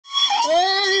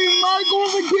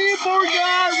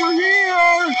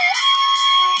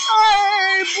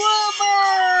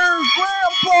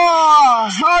Oh,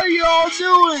 how y'all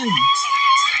doing?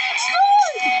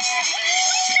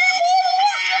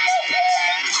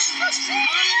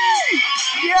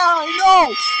 Yeah, I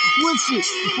know. Listen,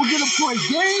 we're gonna play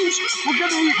games, we're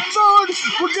gonna eat food,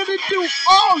 we're gonna do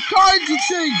all kinds of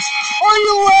things. Are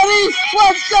you ready?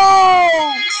 Let's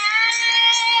go!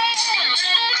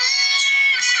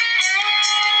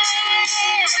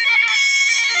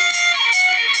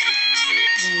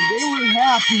 And they were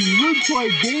happy. We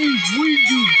played games, we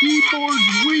do keyboards,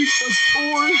 we took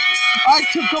tours. I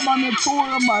took them on a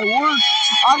tour of my work.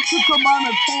 I took them on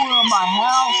a tour of my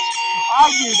house. I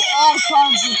did all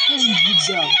kinds of things with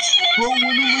them. But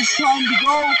when it was time to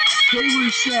go, they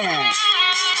were sad.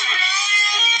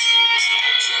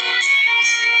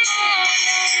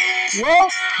 Well,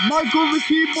 Michael the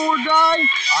keyboard guy,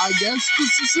 I guess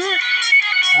this is it.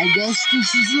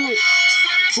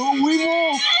 But we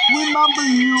will remember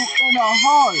you in our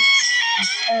hearts.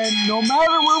 And no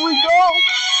matter where we go,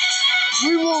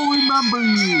 we will remember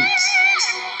you.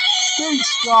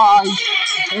 Thanks, guys.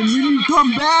 And when you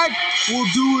come back, we'll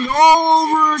do it all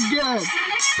over again.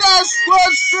 Best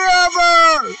friends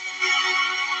forever!